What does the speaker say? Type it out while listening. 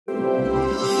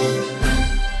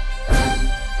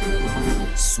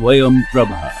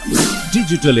SwayamPrabha.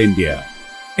 Digital India.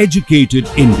 Educated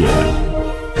India.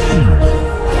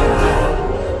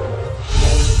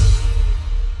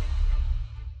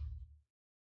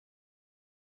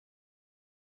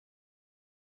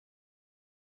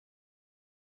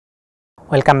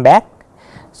 Welcome back.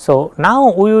 So,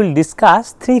 now we will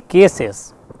discuss three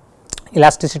cases: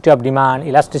 elasticity of demand,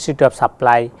 elasticity of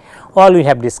supply, all we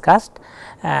have discussed.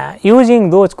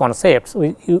 Using those concepts,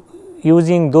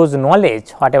 using those knowledge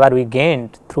whatever we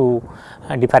gained through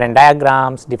different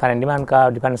diagrams, different demand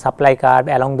curve, different supply curve,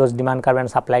 along those demand curve and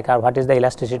supply curve, what is the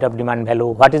elasticity of demand value,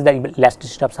 what is the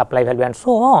elasticity of supply value, and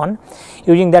so on.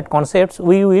 Using that concepts,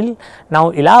 we will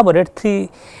now elaborate three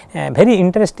very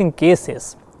interesting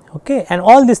cases. Okay, and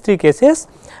all these three cases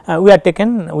we are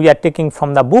taking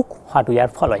from the book what we are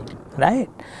following, right.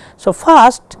 So,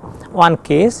 first one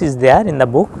case is there in the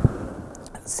book,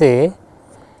 say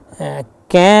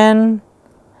can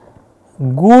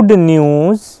good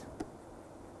news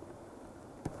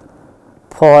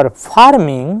for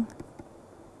farming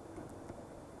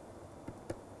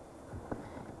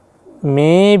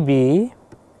may be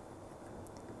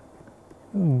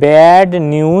bad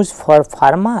news for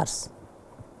farmers.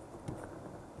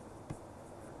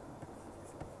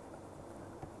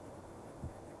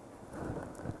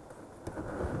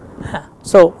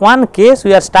 So, one case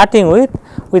we are starting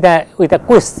with a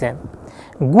question: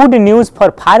 good news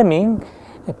for farming,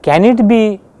 can it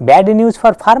be bad news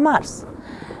for farmers?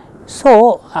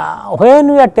 So,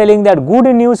 when we are telling that good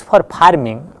news for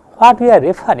farming, what we are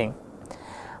referring?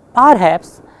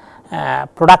 Perhaps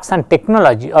production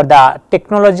technology or the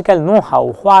technological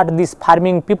know-how what these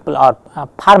farming people or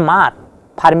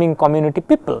farming community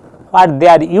people, what they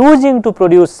are using to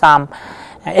produce some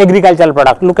agricultural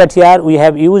product. Look at here, we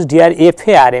have used here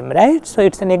FARM, right. So,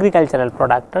 it is an agricultural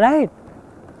product, right.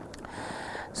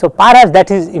 So, perhaps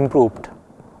that is improved,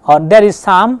 or there is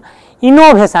some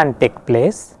innovation takes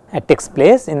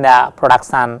place in the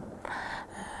production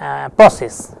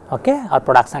process, okay, or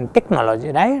production technology,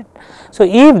 right. So,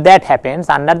 if that happens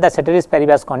under the ceteris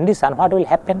paribus condition, what will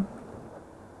happen?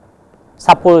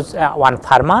 Suppose one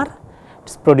farmer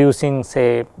is producing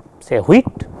say wheat,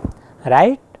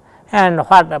 right, and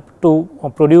what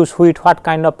to produce wheat, what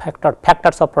kind of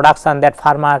factors of production that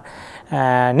farmer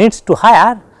needs to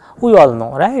hire, we all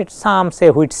know, right. Some say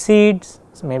wheat seeds,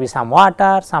 maybe some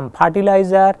water, some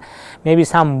fertilizer, maybe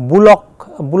some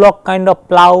bullock kind of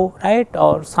plow, right,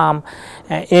 or some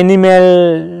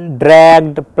animal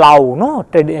dragged plow, no,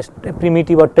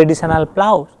 primitive or traditional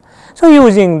plows. So,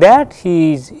 using that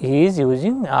he is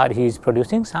using or he is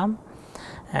producing some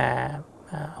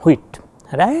wheat,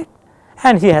 right,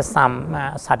 and he has some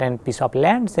certain piece of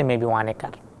land, say maybe 1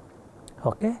 acre.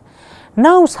 Okay.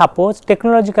 Now, suppose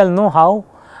technological know-how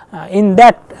in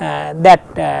that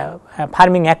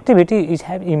farming activity is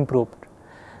have improved.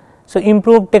 So,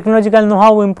 improved technological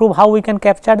know-how, improve how we can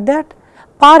capture that.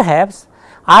 Perhaps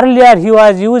earlier he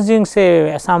was using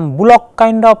say some bullock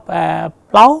kind of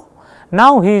plow,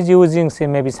 now he is using say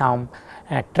maybe some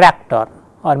tractor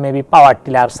or maybe power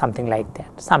tiller, something like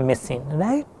that, some machine,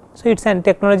 right. So, it is an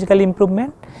technological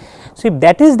improvement. So, if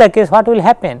that is the case, what will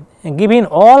happen? Given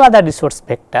all other resource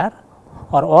vector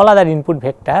or all other input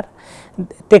vector,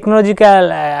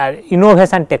 technological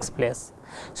innovation takes place.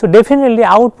 So, definitely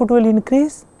output will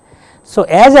increase. So,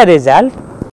 as a result,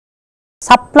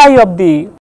 supply of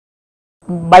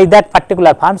by that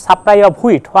particular farm, supply of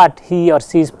wheat what he or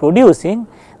she is producing,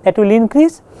 that will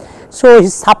increase. So,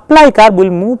 his supply curve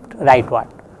will move rightward.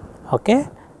 Okay.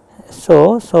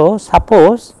 So,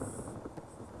 suppose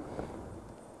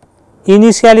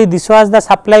initially this was the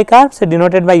supply curve, so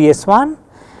denoted by S1,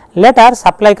 later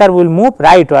supply curve will move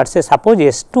rightward, say suppose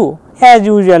S2. As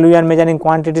usual, we are measuring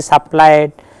quantity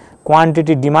supplied,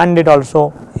 quantity demanded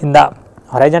also in the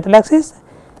horizontal axis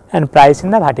and price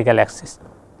in the vertical axis.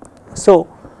 So,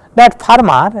 that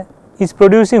farmer is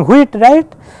producing wheat,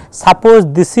 right. Suppose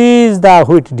this is the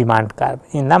wheat demand curve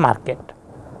in the market,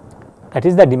 that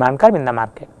is the demand curve in the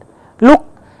market. Look,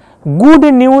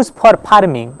 good news for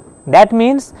farming, that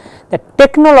means the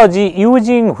technology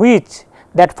using which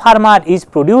that farmer is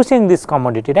producing this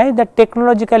commodity, right, that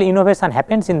technological innovation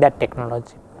happens in that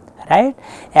technology, right.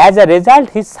 As a result,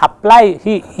 his supply,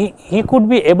 he could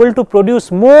be able to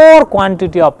produce more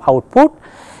quantity of output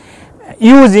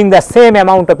using the same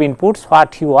amount of inputs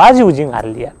what he was using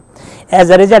earlier. As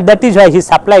a result, that is why his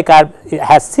supply curve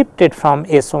has shifted from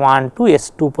S1 to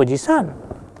S2 position,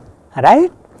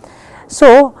 right.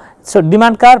 So,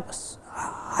 demand curve,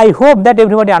 I hope that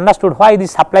everybody understood why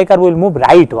this supply curve will move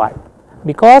rightward,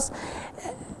 because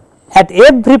at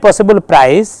every possible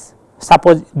price,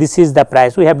 suppose this is the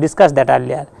price, we have discussed that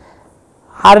earlier,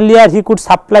 earlier he could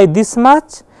supply this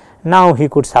much, now he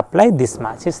could supply this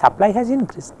much, his supply has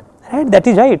increased, right. That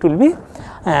is why it will be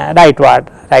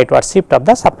rightward shift of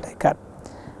the supply curve,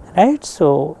 right.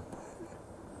 So,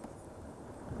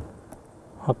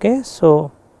 okay,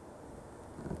 so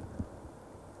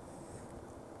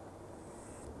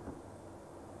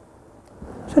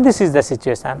this is the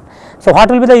situation. So, what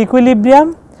will be the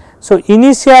equilibrium? So,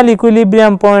 initial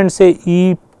equilibrium point say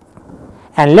E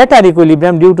and later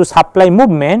equilibrium due to supply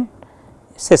movement,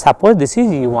 say suppose this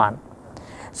is E1.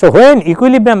 So, when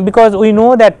equilibrium, because we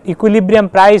know that equilibrium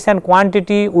price and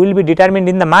quantity will be determined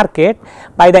in the market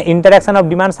by the interaction of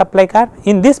demand supply curve.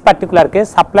 In this particular case,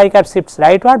 supply curve shifts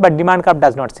rightward, but demand curve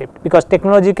does not shift, because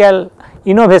technological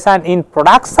innovation in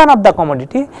production of the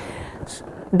commodity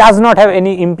does not have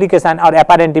any implication or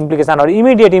apparent implication or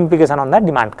immediate implication on the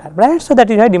demand curve, right. So,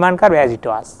 that is why demand curve as it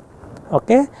was.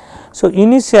 Okay. So,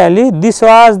 initially this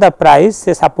was the price,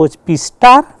 say suppose P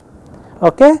star,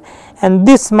 okay, and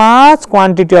this much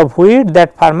quantity of wheat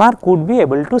that farmer could be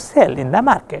able to sell in the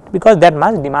market, because that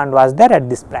much demand was there at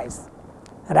this price,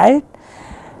 right.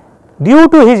 Due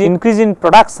to his increase in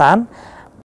production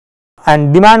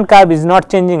and demand curve is not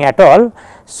changing at all,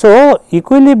 so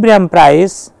equilibrium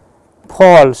price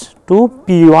falls to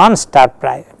P1 star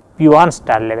price, P1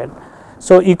 star level.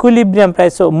 So, equilibrium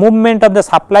price, so movement of the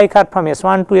supply curve from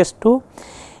S1 to S2,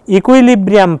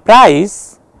 equilibrium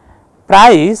price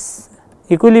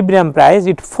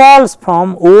it falls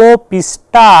from OP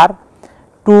star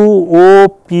to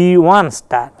OP1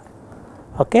 star,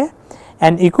 okay,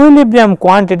 and equilibrium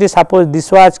quantity, suppose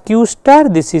this was Q star,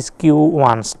 this is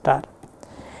Q1 star,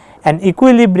 and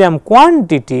equilibrium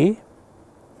quantity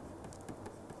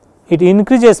it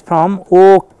increases from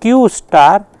OQ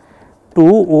star to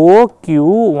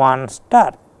OQ1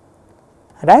 star,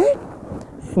 right,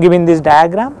 given this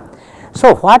diagram.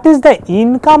 So, what is the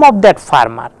income of that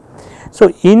farmer? So,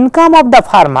 income of the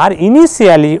farmer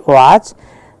initially was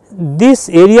this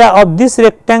area of this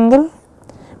rectangle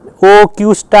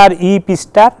OQ star EP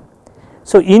star.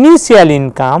 So, initial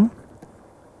income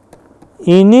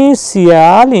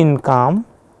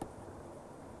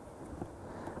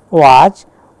was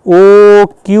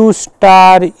OQ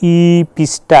star EP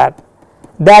star,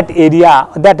 that area,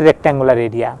 that rectangular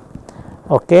area,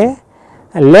 okay.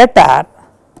 Later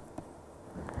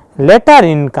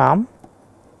income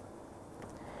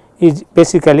is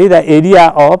basically the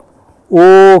area of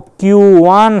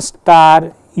OQ1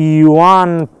 star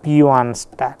E1 P1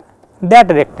 star, that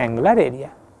rectangular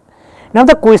area. Now,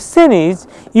 the question is,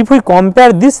 if we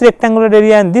compare this rectangular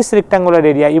area and this rectangular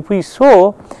area, if we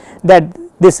show that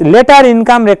this later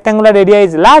income rectangular area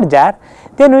is larger,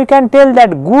 then we can tell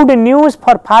that good news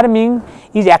for farming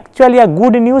is actually a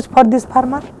good news for this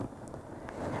farmer.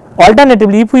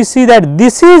 Alternatively, if we see that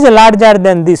this is larger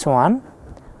than this one,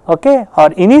 okay,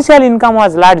 or initial income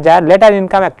was larger, later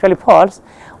income actually falls,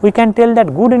 we can tell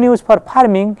that good news for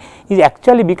farming is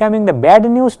actually becoming the bad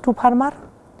news to farmer,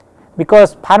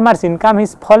 because farmer's income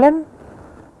is fallen,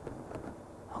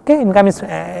 okay, income is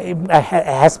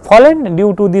has fallen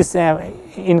due to this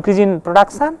increase in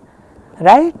production,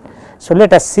 right. So,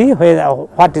 let us see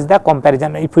what is the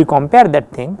comparison. If we compare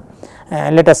that thing,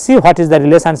 let us see what is the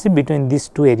relationship between these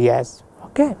two areas,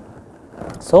 okay.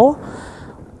 So,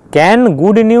 can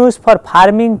good news for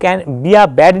farming can be a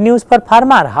bad news for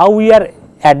farmer? How we are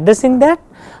addressing that?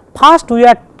 First, we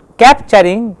are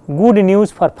capturing good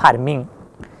news for farming,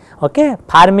 okay.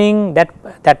 Farming,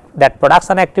 that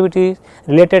production activity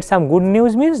related some good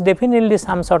news means definitely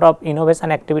some sort of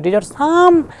innovation activities or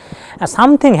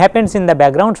something happens in the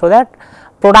background, so that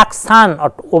production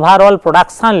or overall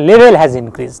production level has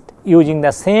increased using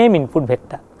the same input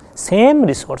vector, same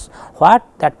resource what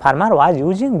that farmer was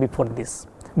using before this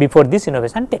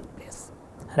innovation take place,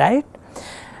 right.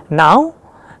 Now,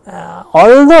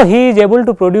 although he is able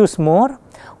to produce more,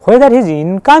 whether his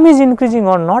income is increasing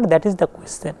or not, that is the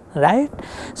question, right.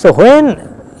 So,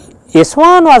 when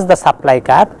S1 was the supply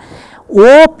curve,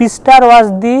 O P star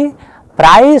was the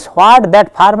price what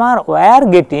that farmer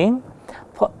were getting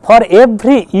for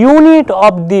every unit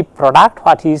of the product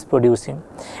what he is producing,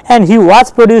 and he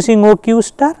was producing OQ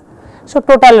star. So,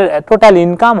 total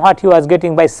income what he was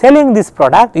getting by selling this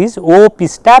product is OP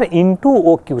star into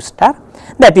OQ star.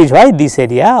 That is why this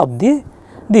area of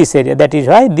that is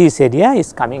why this area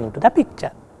is coming into the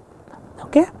picture,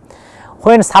 okay.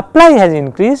 When supply has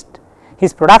increased,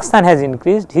 his production has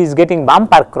increased, he is getting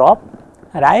bumper crop,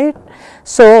 right.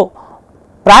 So,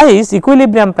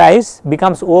 equilibrium price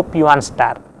becomes OP1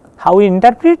 star. How we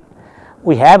interpret?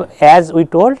 We have, as we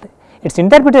told, its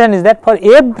interpretation is that for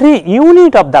every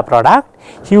unit of the product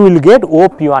he will get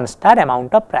OP1 star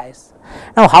amount of price.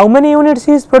 Now, how many units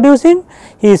he is producing?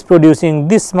 He is producing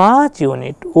this much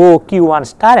unit OQ1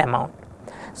 star amount.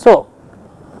 So,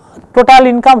 total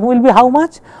income will be how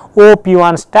much?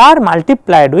 OP1 star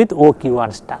multiplied with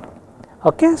OQ1 star.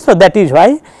 Okay. So, that is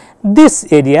why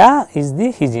this area is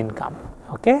his income.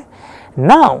 Okay.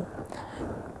 Now,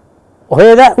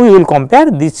 whether we will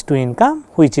compare these two income,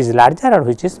 which is larger or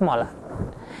which is smaller.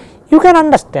 You can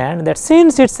understand that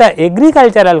since it is a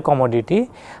agricultural commodity,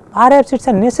 perhaps it is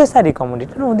a necessary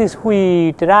commodity. This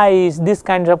wheat, rice, these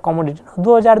kinds of commodity,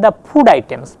 those are the food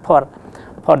items for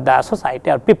the society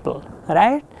or people,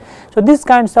 right. So, these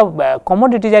kinds of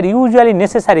commodities are usually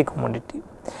necessary commodity,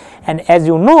 and as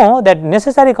you know that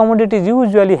necessary commodities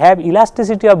usually have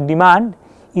elasticity of demand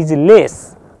is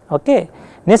less. Okay.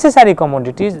 Necessary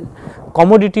commodities,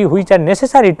 commodity which are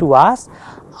necessary to us,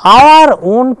 our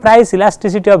own price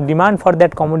elasticity of demand for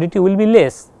that commodity will be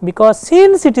less, because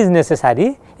since it is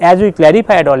necessary, as we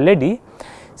clarified already,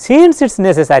 since it is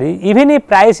necessary, even if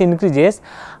price increases,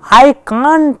 I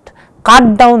can't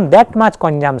cut down that much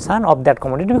consumption of that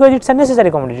commodity, because it is a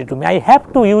necessary commodity to me, I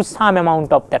have to use some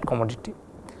amount of that commodity.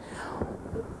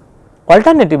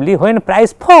 Alternatively, when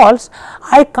price falls,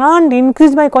 I can't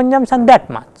increase my consumption that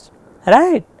much,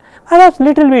 right, perhaps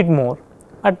little bit more,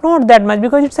 but not that much,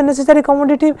 because it is a necessary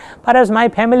commodity. Perhaps my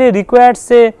family requires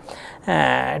say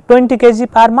 20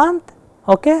 kg per month.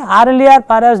 Okay. Earlier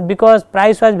perhaps because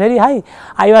price was very high,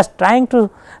 I was trying to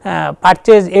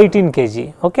purchase 18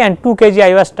 kg, okay, and 2 kg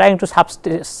I was trying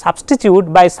to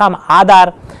substitute by some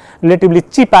other relatively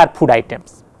cheaper food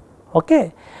items.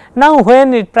 Okay. Now,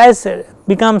 when it price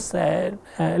becomes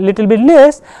little bit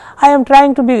less, I am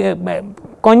trying to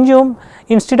consume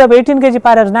instead of 18 kg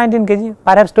perhaps 19 kg,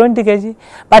 perhaps 20 kg,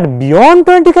 but beyond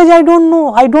 20 kg I do not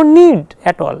know, I do not need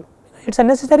at all. It is a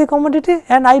necessary commodity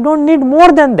and I do not need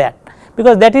more than that,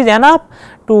 because that is enough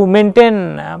to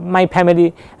maintain my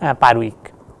family per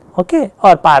week, okay,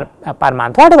 or per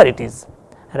month, whatever it is,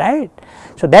 right.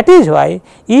 So, that is why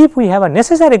if we have a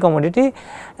necessary commodity,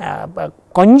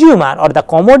 consumer or the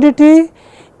commodity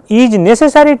is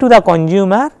necessary to the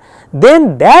consumer,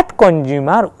 then that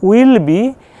consumer will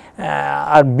be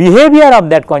or behavior of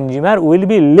that consumer will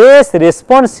be less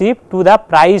responsive to the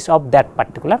price of that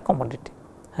particular commodity,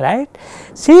 right.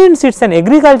 Since it is an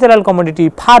agricultural commodity,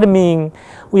 farming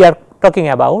we are talking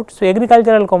about. So,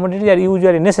 agricultural commodities are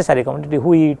usually necessary commodity,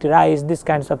 wheat, rice, these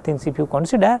kinds of things if you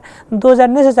consider, those are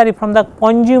necessary from the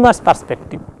consumer's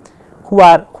perspective who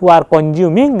are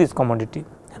consuming this commodity,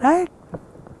 right.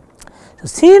 So,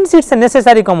 since it is a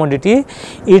necessary commodity,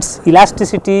 its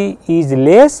elasticity is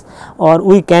less, or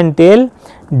we can tell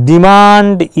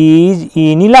demand is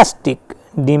inelastic,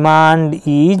 demand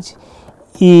is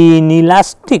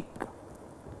inelastic.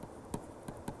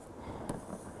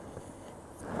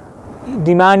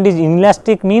 Demand is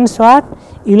inelastic means what?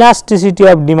 Elasticity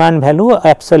of demand value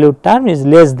absolute term is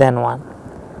less than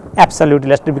 1, absolute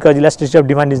elasticity, because elasticity of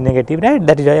demand is negative, right.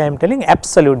 That is why I am telling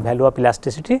absolute value of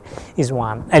elasticity is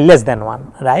 1 and less than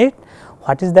 1, right.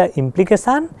 What is the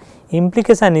implication?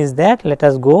 Implication is that, let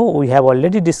us go, we have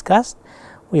already discussed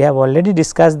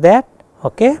that.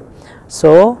 Okay.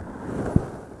 So,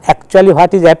 actually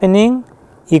what is happening?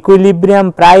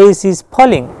 Equilibrium price is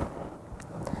falling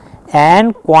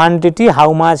and quantity,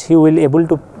 how much he will able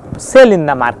to sell in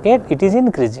the market, it is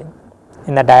increasing.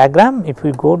 In the diagram, if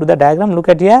we go to the diagram, look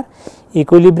at here,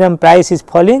 equilibrium price is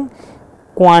falling,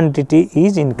 quantity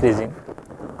is increasing.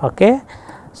 Okay.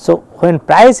 So, when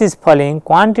price is falling,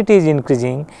 quantity is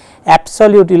increasing,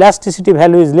 absolute elasticity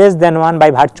value is less than 1 by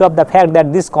virtue of the fact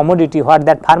that this commodity what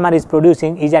that farmer is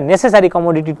producing is a necessary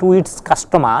commodity to its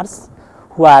customers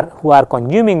who are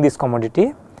consuming this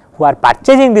commodity, who are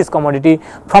purchasing this commodity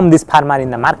from this farmer in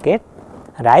the market,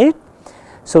 right.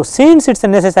 So, since it is a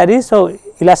necessary, so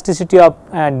elasticity of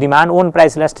demand, own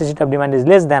price elasticity of demand is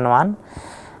less than 1,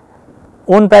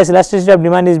 own price elasticity of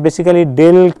demand is basically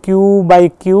del Q by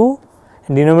Q,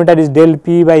 and denominator is del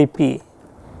P by P,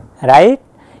 right.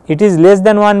 It is less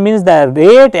than 1 means the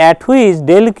rate at which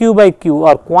del Q by Q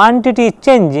or quantity is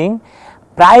changing,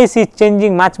 price is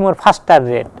changing much more faster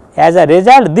rate. As a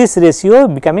result, this ratio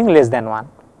becoming less than 1,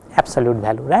 absolute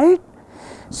value, right.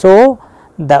 So,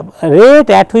 the rate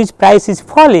at which price is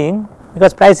falling,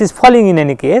 because price is falling in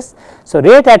any case. So,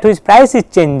 rate at which price is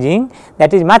changing,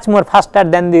 that is much more faster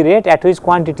than the rate at which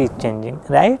quantity is changing,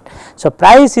 right. So,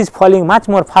 price is falling much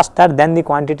more faster than the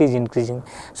quantity is increasing.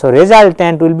 So,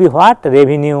 resultant will be what?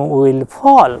 Revenue will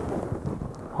fall.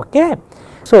 Okay.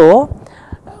 So,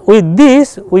 with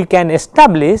this we can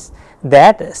establish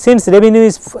that since revenue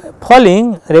is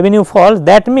falling, revenue falls,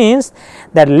 that means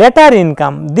that later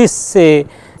income, this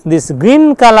this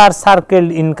green color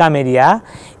circled income area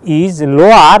is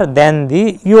lower than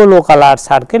the yellow color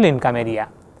circle income area.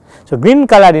 So, green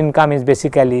color income is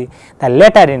basically the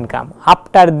later income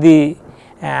after the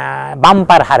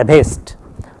bumper harvest,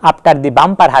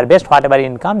 whatever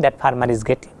income that farmer is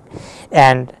getting,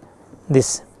 and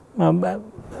this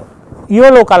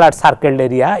yellow colored circled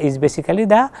area is basically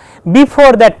the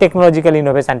before that technological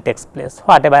innovation takes place,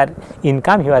 whatever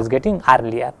income he was getting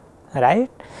earlier, right.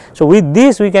 So, with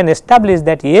this we can establish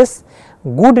that yes,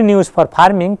 good news for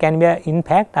farming can be in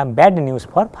fact a bad news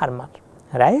for farmer,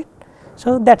 right.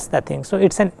 So, that is the thing. So,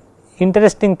 it is an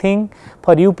interesting thing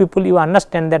for you people, you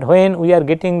understand that when we are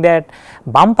getting that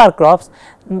bumper crops,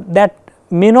 that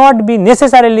may not be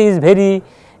necessarily is very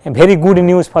good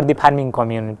news for the farming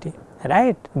community,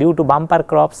 right. Due to bumper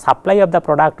crops, supply of the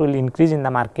product will increase in the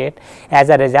market, as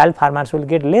a result farmers will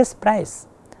get less price,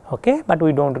 okay, but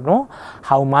we do not know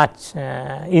how much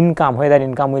income, whether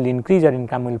income will increase or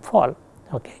income will fall.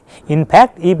 Okay. In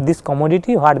fact, if this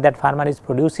commodity what that farmer is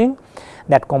producing,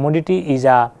 that commodity is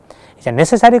a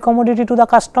necessary commodity to the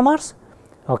customers,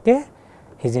 okay,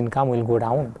 his income will go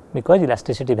down because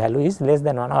elasticity value is less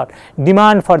than 1 or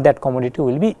demand for that commodity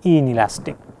will be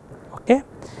inelastic. Okay.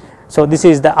 So, this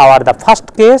is the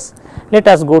first case. Let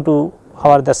us go to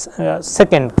the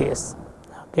second case.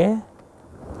 Okay.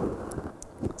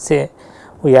 Say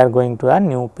we are going to a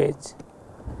new page.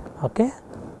 Okay.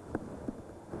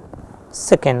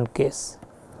 Second case.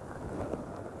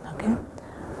 Okay.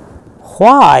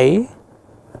 Why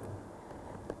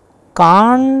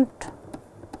can't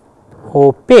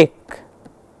OPEC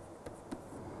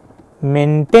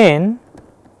maintain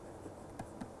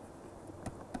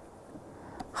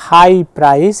high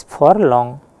price for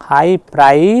long? High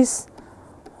price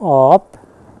of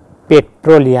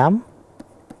petroleum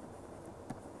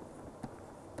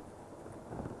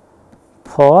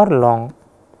for long.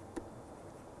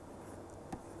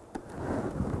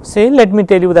 Say, let me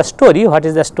tell you the story. What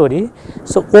is the story?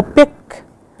 So, OPEC,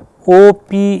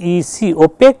 OPEC,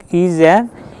 OPEC is a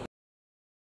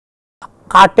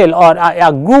cartel or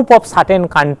a group of certain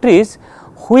countries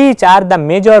which are the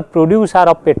major producer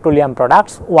of petroleum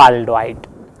products worldwide.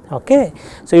 Okay.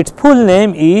 So, its full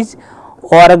name is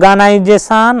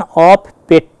Organization of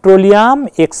Petroleum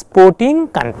Exporting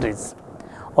Countries.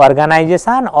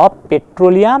 Organization of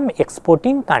Petroleum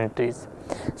Exporting Countries.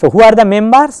 So, who are the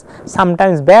members?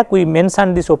 Sometimes back we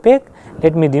mentioned this OPEC.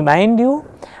 Let me remind you,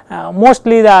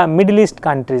 mostly the Middle East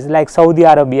countries like Saudi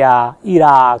Arabia,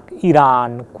 Iraq,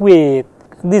 Iran, Kuwait,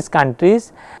 these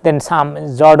countries, then some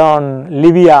Jordan,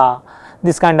 Libya,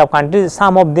 this kind of countries,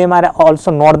 some of them are also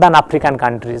northern African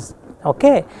countries.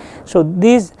 Okay. So,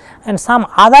 these and some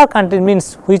other countries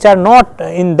means which are not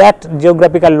in that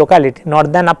geographical locality,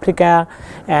 northern Africa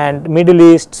and Middle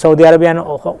East, Saudi Arabia,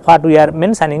 what we are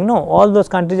mentioning, no, all those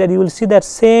countries are, you will see that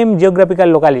same geographical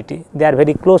locality, they are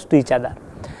very close to each other.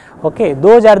 Okay.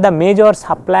 Those are the major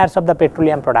suppliers of the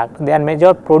petroleum product, they are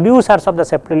major producers of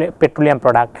the petroleum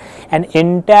product, and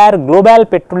entire global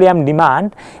petroleum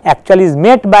demand actually is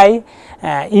met by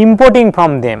importing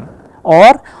from them,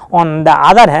 or on the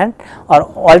other hand, or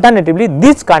alternatively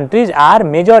these countries are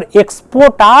major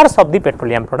exporters of the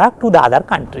petroleum product to the other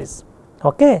countries.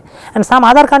 Okay. And some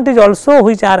other countries also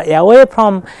which are away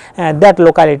from that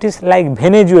localities like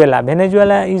Venezuela.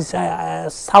 Venezuela is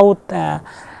South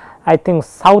I think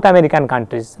South American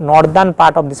countries, northern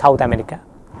part of the South America.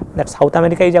 That South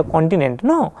America is a continent,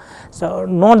 no. So,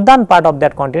 northern part of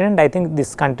that continent, I think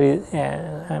this country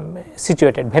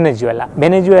situated, Venezuela.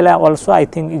 Venezuela also I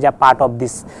think is a part of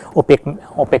this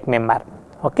OPEC member.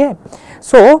 Okay.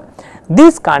 So,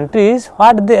 these countries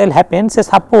what they will happen, say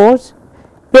suppose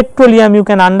petroleum, you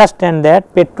can understand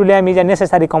that petroleum is a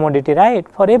necessary commodity, right,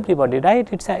 for everybody,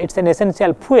 right, it is an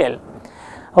essential fuel.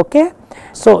 Okay.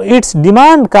 So, its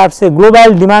demand curve, say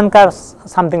global demand curve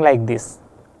something like this.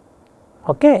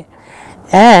 Okay.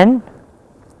 And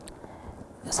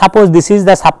suppose this is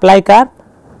the supply curve.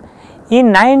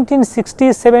 In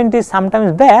 1960s, 70s,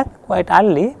 sometimes back quite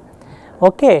early,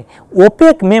 okay,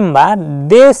 OPEC member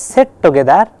they sat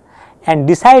together and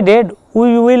decided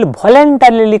we will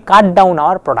voluntarily cut down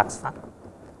our production.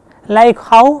 Like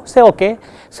how? Say okay,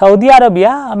 Saudi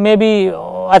Arabia maybe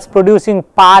was producing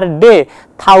per day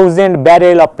 1000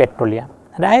 barrel of petroleum,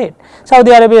 right.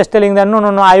 Saudi Arabia is telling them no,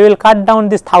 I will cut down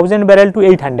this 1000 barrel to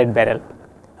 800 barrel.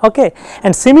 Okay.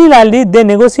 And similarly they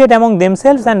negotiate among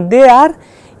themselves, and they are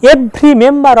every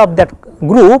member of that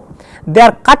group, they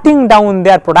are cutting down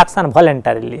their production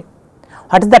voluntarily.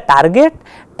 What is the target?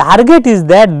 Target is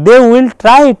that they will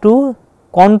try to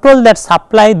control that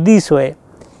supply this way.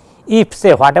 If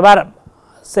say whatever,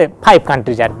 say 5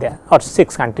 countries are there or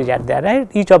 6 countries are there, right,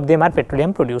 each of them are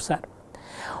petroleum producer.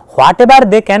 Whatever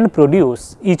they can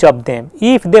produce, each of them,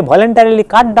 if they voluntarily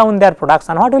cut down their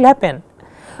production, what will happen?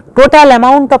 Total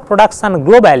amount of production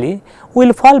globally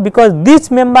will fall, because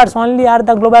these members only are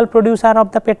the global producer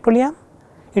of the petroleum,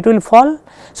 it will fall.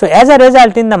 So, as a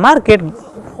result, in the market,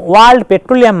 world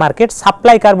petroleum market,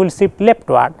 supply curve will shift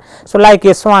leftward. So, like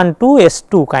S1 to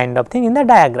S2 kind of thing in the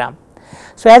diagram.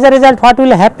 So, as a result, what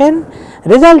will happen?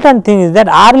 Resultant thing is that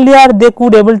earlier they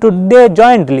could able to, they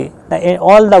jointly,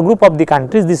 all the group of the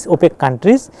countries, these OPEC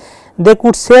countries, they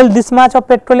could sell this much of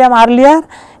petroleum earlier,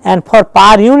 and for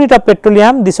per unit of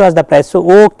petroleum this was the price. So,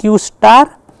 OQ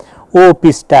star, OP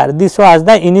star, this was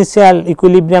the initial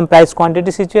equilibrium price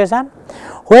quantity situation.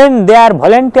 When they are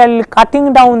voluntarily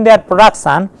cutting down their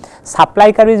production,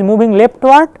 supply curve is moving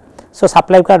leftward. So,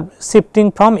 supply curve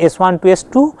shifting from S1 to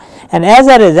S2, and as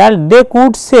a result they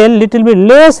could sell little bit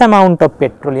less amount of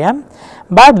petroleum,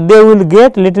 but they will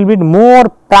get little bit more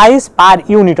price per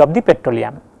unit of the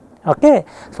petroleum. Okay.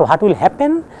 So, what will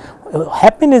happen?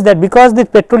 Happen is that because the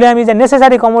petroleum is a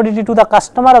necessary commodity to the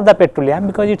customer of the petroleum,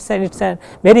 because it is a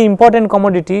very important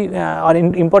commodity or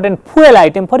important fuel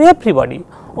item for everybody,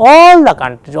 all the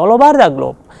countries all over the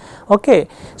globe. Okay.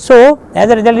 So, as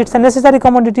a result, it is a necessary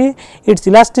commodity, its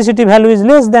elasticity value is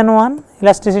less than 1,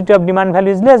 elasticity of demand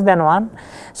value is less than 1.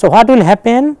 So, what will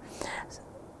happen?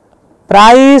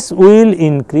 Price will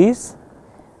increase,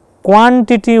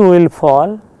 quantity will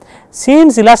fall.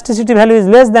 Since elasticity value is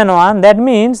less than 1, that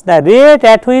means the rate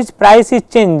at which price is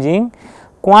changing,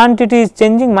 quantity is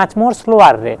changing much more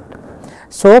slower rate.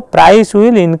 So, price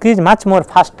will increase much more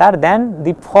faster than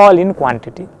the fall in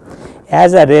quantity.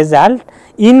 As a result,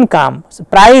 income, so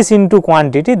price into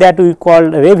quantity, that we call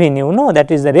revenue, no,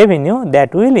 that is the revenue,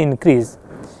 that will increase,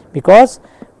 because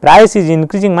price is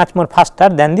increasing much more faster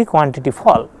than the quantity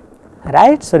fall,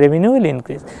 right. So, revenue will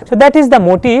increase. So, that is the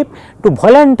motive to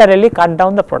voluntarily cut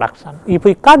down the production. If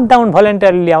we cut down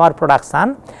voluntarily our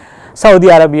production, Saudi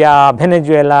Arabia,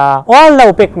 Venezuela, all the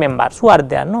OPEC members who are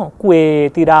there, no,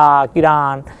 Kuwait, Iraq,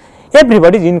 Iran,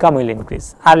 everybody's income will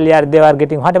increase. Earlier they were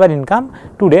getting whatever income,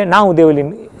 today now they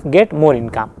will get more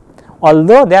income,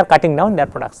 although they are cutting down their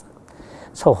production.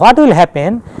 So, what will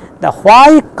happen? The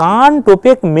why can't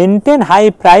OPEC maintain high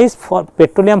price for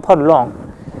petroleum for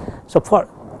long? So, for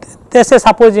they say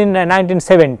suppose in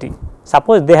 1970,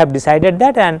 suppose they have decided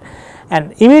that, and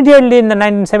immediately in the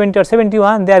 1970 or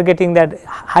 71 they are getting that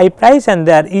high price, and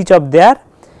their each of their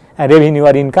revenue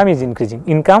or income is increasing,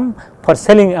 income for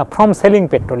selling from selling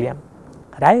petroleum,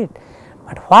 right.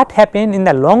 But what happened in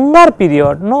the longer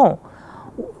period? No,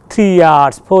 3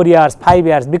 years, 4 years, 5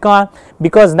 years,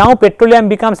 because now petroleum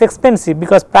becomes expensive,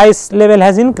 because price level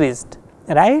has increased,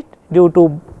 right, due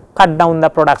to cut down the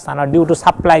production or due to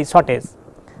supply shortage,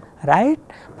 right,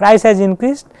 price has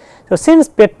increased. So, since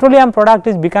petroleum product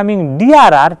is becoming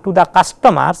dearer to the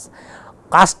customers,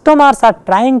 customers are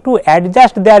trying to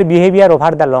adjust their behavior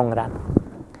over the long run.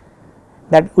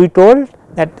 That we told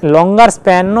that longer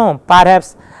span, no,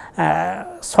 perhaps I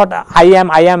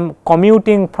am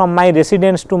commuting from my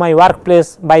residence to my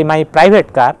workplace by my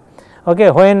private car. Okay,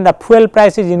 when the fuel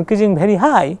price is increasing very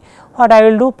high, what I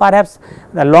will do? Perhaps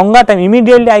the longer time,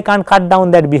 immediately I can't cut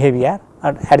down that behavior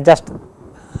or adjust,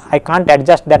 I can't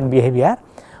adjust that behavior.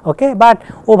 Okay, but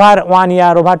over 1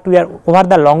 year, over 2 years, over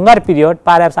the longer period,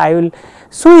 perhaps I will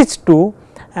switch to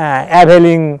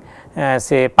availing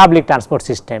say public transport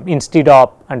system instead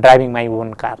of driving my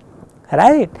own car,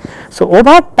 right. So,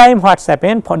 over time what's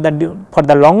happened, for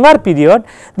the longer period,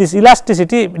 this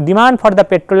elasticity, demand for the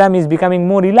petroleum is becoming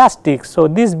more elastic. So,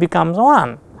 this becomes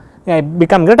 1,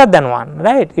 become greater than 1,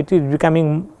 right, it is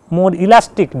becoming more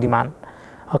elastic demand.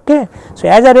 Okay. So,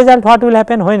 as a result, what will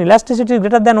happen when elasticity is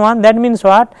greater than 1, that means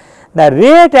what? The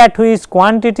rate at which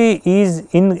quantity is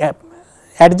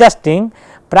adjusting,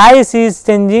 price is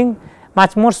changing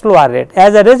much more slower rate.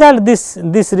 As a result,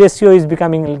 this ratio is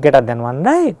becoming greater than 1,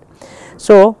 right.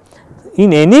 So,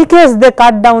 in any case they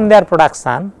cut down their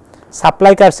production,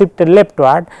 supply curve shifted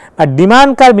leftward, but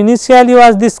demand curve initially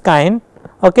was this kind,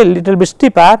 okay, little bit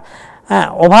steeper,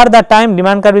 over the time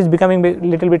demand curve is becoming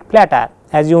little bit flatter.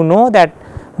 As you know that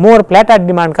more flatter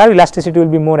demand curve, elasticity will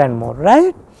be more and more,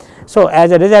 right. So,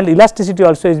 as a result, elasticity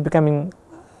also is becoming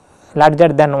larger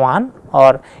than 1,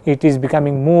 or it is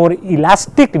becoming more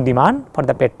elastic demand for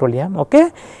the petroleum. Okay.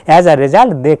 As a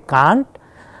result, they can't,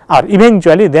 or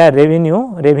eventually their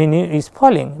revenue is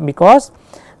falling, because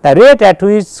the rate at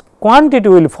which quantity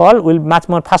will fall will much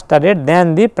more faster rate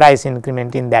than the price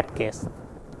increment in that case.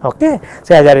 Okay.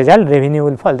 So, as a result revenue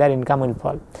will fall, their income will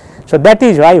fall. So, that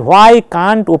is why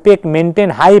can't OPEC maintain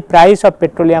high price of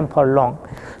petroleum for long.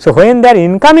 So, when their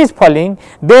income is falling,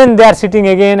 then they are sitting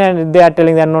again and they are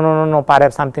telling that no,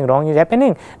 perhaps something wrong is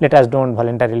happening, let us do not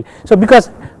voluntarily. So, because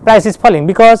price is falling,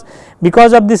 because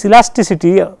of this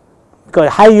elasticity, because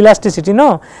high elasticity,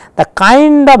 no, the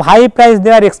kind of high price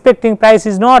they are expecting, price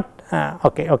is not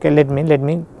okay. Let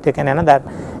me take another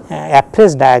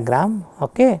appraise diagram.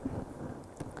 Okay.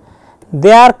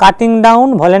 They are cutting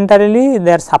down voluntarily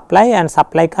their supply and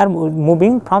supply curve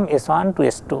moving from S1 to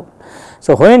S2.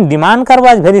 So, when demand curve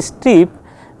was very steep,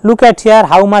 look at here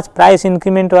how much price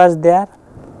increment was there,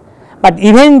 but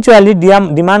eventually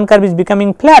demand curve is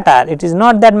becoming flatter, it is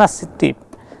not that much steep,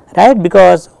 right,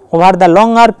 because over the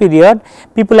longer period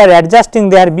people are adjusting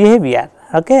their behavior,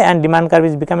 okay, and demand curve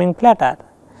is becoming flatter.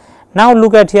 Now,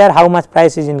 look at here how much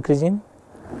price is increasing,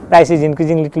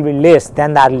 little bit less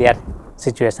than the earlier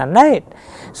situation, right.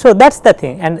 So, that is the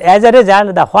thing, and as a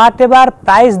result the whatever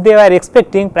price they were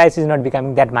expecting, price is not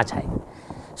becoming that much high.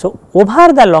 So,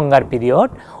 over the longer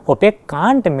period OPEC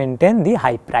can't maintain the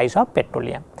high price of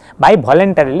petroleum by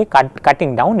voluntarily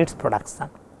cutting down its production.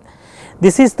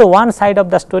 This is the one side of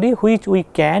the story which we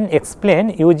can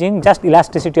explain using just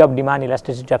elasticity of demand,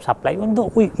 elasticity of supply,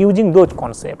 using those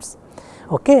concepts.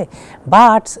 Okay.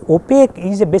 But OPEC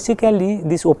is basically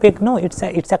this OPEC, no, it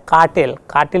is a cartel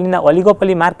in the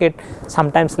oligopoly market.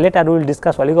 Sometimes later we will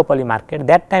discuss oligopoly market,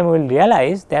 that time we will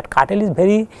realize that cartel is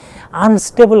very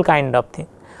unstable kind of thing.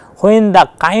 When the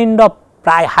kind of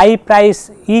high price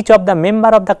each of the member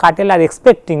of the cartel are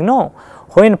expecting, no,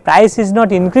 when price is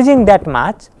not increasing that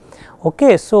much,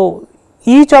 okay, so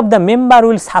each of the member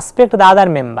will suspect the other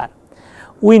member.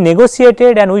 We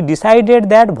negotiated and we decided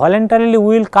that voluntarily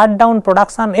we will cut down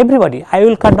production, everybody, I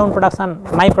will cut down production,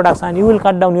 my production, you will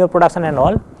cut down your production and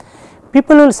all.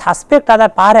 People will suspect other,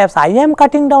 perhaps I am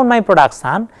cutting down my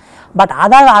production, but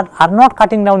other are not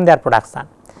cutting down their production.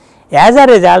 As a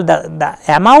result, the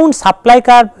amount supply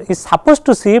curve is supposed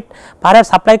to shift, perhaps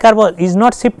supply curve is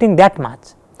not shifting that much.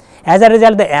 As a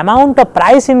result, the amount of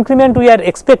price increment we are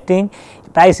expecting,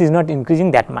 price is not increasing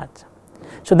that much.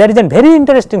 So, that is a very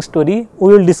interesting story,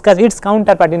 we will discuss its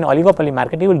counterpart in oligopoly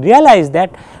market. You will realize that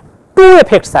two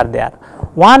effects are there.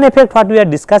 One effect what we are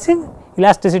discussing,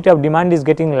 elasticity of demand is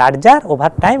getting larger over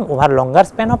time, over longer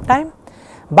span of time,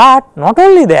 but not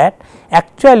only that,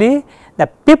 actually the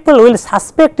people will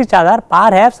suspect each other,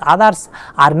 perhaps others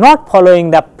are not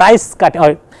following the price cut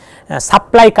or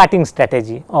supply cutting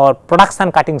strategy or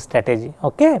production cutting strategy,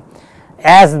 okay,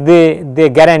 as they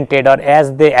guaranteed or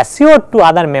as they assured to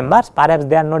other members, perhaps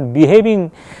they are not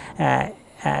behaving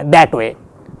that way.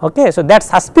 Okay. So, that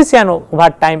suspicion over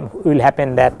time will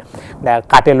happen that the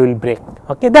cartel will break,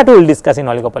 okay. That we will discuss in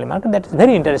oligopoly market, that is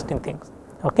very interesting things.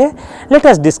 Okay. Let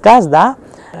us discuss the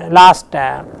last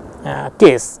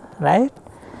case, right.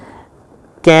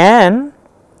 Can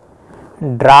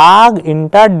drug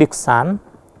interdiction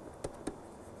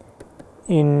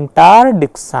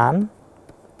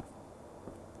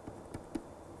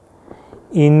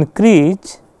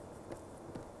increase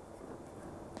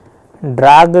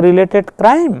drug related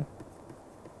crime?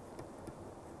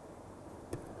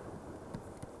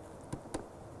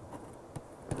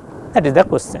 That is the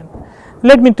question.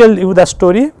 Let me tell you the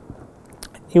story.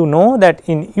 You know that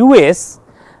in US,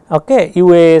 okay,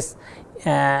 US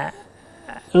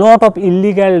lot of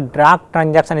illegal drug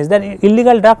transaction is there,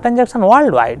 illegal drug transaction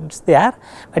worldwide it is there,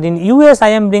 but in US I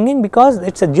am bringing because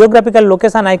it is a geographical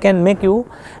location, I can make you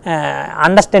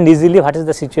understand easily what is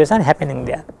the situation happening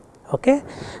there. Okay.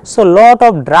 So, lot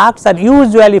of drugs are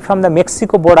usually from the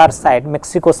Mexico border side,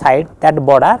 that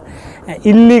border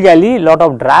illegally lot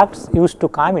of drugs used to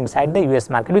come inside the US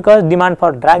market, because demand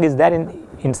for drug is there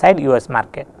inside US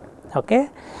market. Okay.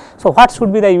 So, what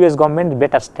should be the US government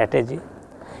better strategy?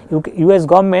 US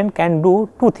government can do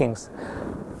two things,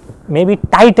 maybe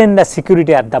tighten the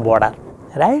security at the border,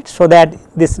 right, so that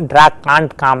this drug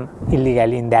can't come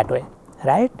illegally in that way,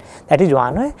 right. That is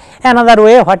one way. Another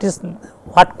way,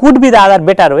 what could be the other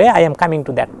better way, I am coming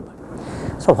to that.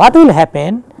 So, what will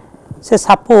happen, say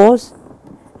suppose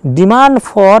demand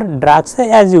for drugs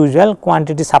as usual,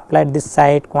 quantity supplied this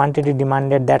side, quantity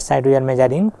demanded that side, we are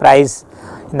measuring, price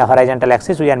in the horizontal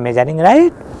axis we are measuring,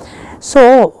 right.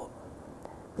 So,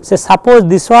 say suppose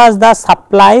this was the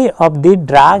supply of the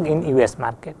drug in US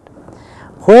market.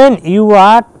 When you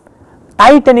are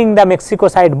tightening the Mexico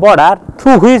side border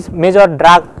through which major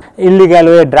drug, illegal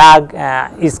way drug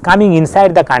is coming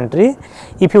inside the country,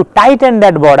 if you tighten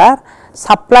that border,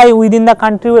 supply within the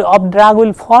country of drug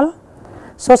will fall.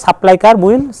 So, supply curve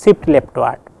will shift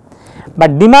leftward.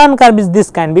 but demand curve is this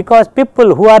kind, because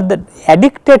people who are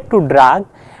addicted to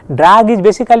drug is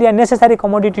basically a necessary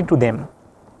commodity to them,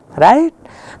 right.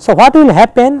 So, what will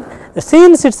happen,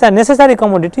 since it is a necessary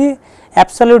commodity,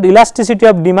 absolute elasticity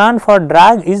of demand for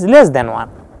drug is less than 1.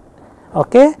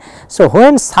 Okay. So,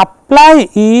 when supply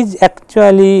is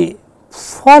actually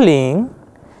falling,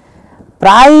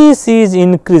 price is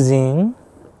increasing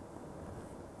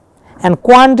and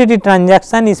quantity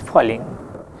transaction is falling.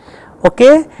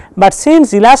 Okay. But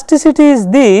since elasticity is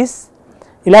this,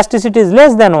 elasticity is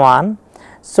less than 1,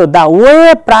 so the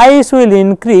way price will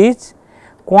increase,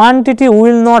 quantity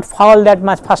will not fall that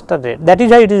much faster rate, that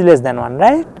is why it is less than 1,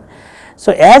 right.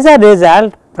 So, as a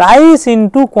result, price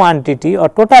into quantity or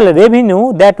total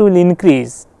revenue, that will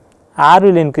increase, R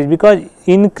will increase, because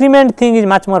increment thing is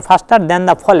much more faster than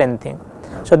the fallen thing.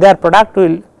 So, their product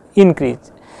will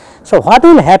increase. So, what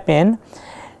will happen,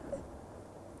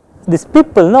 these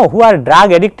people who are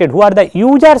drug addicted, who are the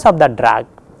users of the drug,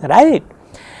 right,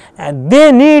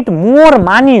 they need more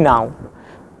money now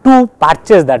to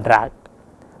purchase the drug.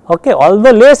 Okay.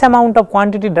 Although less amount of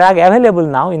quantity drug available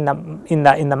now in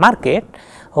the market,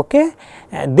 okay,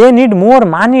 they need more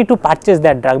money to purchase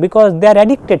that drug because they are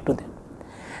addicted to them.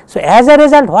 So, as a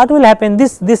result, what will happen,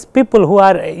 these people who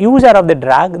are user of the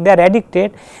drug, they are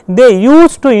addicted, they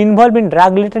used to involve in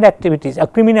drug related activities or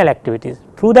criminal activities.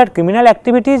 Through that criminal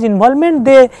activities involvement,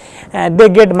 they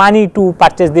get money to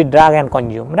purchase the drug and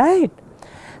consume, right.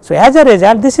 So, as a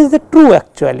result, this is the true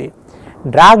actually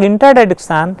drug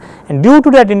interdiction, and due to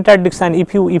that interdiction,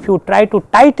 if you try to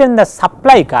tighten the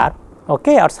supply curve,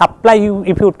 okay, or supply,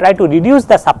 if you try to reduce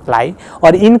the supply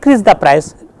or increase the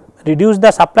price, reduce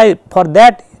the supply, for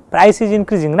that price is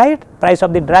increasing, right, price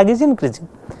of the drug is increasing,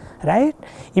 right.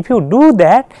 If you do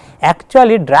that,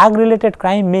 actually drug related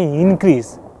crime may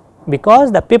increase,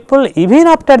 because the people even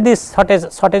after this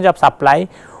shortage of supply,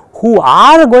 who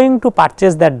are going to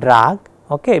purchase the drug,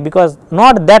 okay, because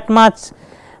not that much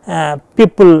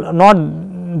people, not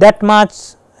that much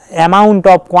amount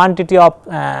of quantity of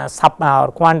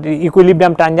quantity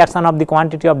equilibrium transaction of the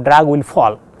quantity of drug will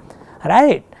fall,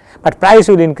 right, but price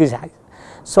will increase high.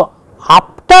 So,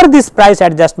 after this price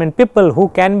adjustment, people who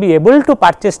can be able to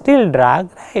purchase still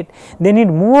drug, right, they need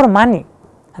more money,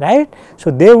 right. So,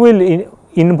 they will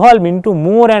involve into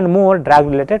more and more drug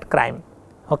related crime.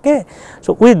 Okay.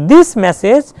 So, with this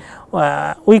message,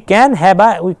 we can have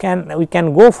a we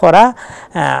can go for a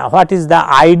what is the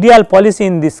ideal policy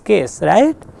in this case,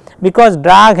 right, because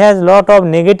drug has lot of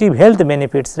negative health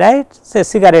benefits, right, say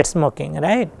cigarette smoking,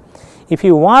 right. If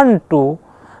you want to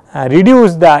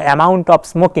reduce the amount of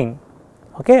smoking,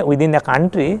 okay, within the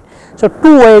country, so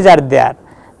two ways are there,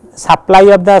 supply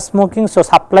of the smoking, so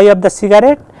supply of the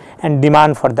cigarette and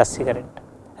demand for the cigarette,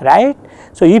 right.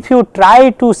 So, if you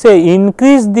try to say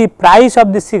increase the price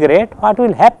of the cigarette, what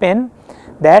will happen,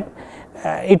 that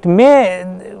it may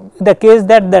the case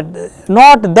that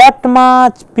not that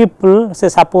much people, say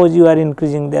suppose you are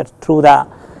increasing that through the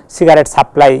cigarette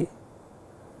supply,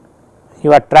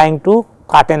 you are trying to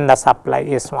curtail the supply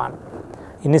S1,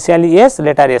 initially S,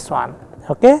 later S1.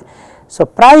 Okay. So,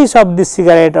 price of this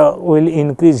cigarette will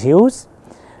increase huge,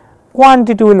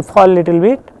 quantity will fall little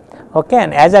bit, okay,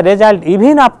 and as a result,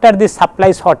 even after this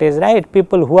supply shortage, right,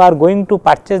 people who are going to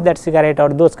purchase that cigarette or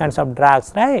those kinds of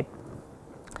drugs, right,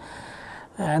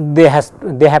 they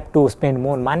have to spend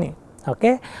more money,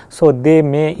 okay. So, they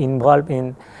may involve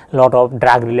in lot of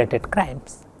drug related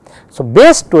crimes. So,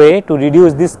 best way to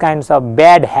reduce this kinds of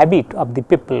bad habit of the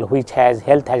people which has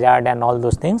health hazard and all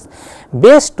those things,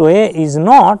 best way is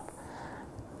not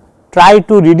try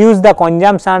to reduce the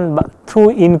consumption through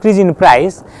increase in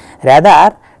price,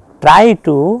 rather try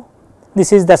to,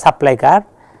 this is the supply curve,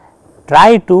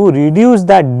 try to reduce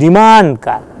the demand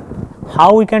curve.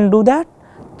 How we can do that?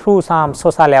 Through some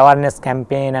social awareness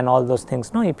campaign and all those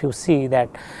things. No, if you see that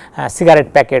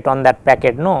cigarette packet, on that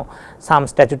packet, no, some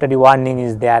statutory warning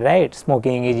is there, right,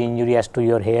 smoking is injurious to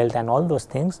your health and all those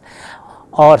things,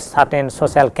 or certain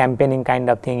social campaigning kind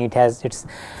of thing, it has its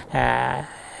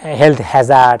health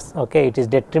hazards, okay, it is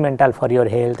detrimental for your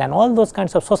health and all those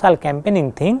kinds of social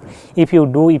campaigning thing. If you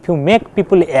do, if you make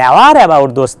people aware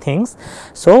about those things,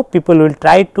 so people will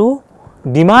try to,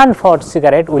 demand for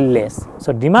cigarette will less.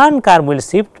 So, demand curve will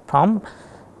shift from,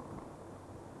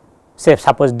 say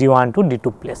suppose D1 to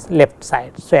D2 place, left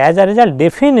side. So, as a result,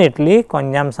 definitely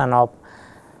consumption of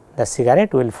the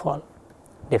cigarette will fall,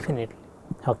 definitely.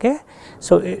 Okay.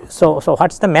 So,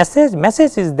 what is the message?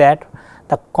 Message is that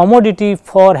the commodity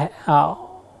for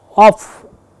of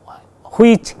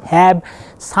which have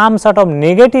some sort of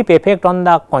negative effect on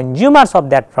the consumers of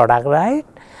that product, right,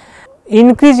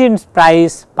 increase its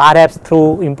price perhaps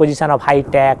through imposition of high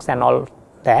tax and all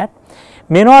that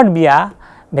may not be a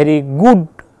very good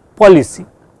policy.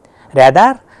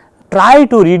 Rather, try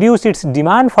to reduce its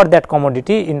demand for that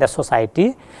commodity in the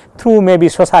society through maybe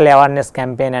social awareness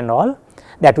campaign and all,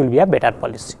 that will be a better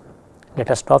policy. Let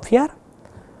us stop here.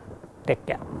 Take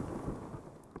care.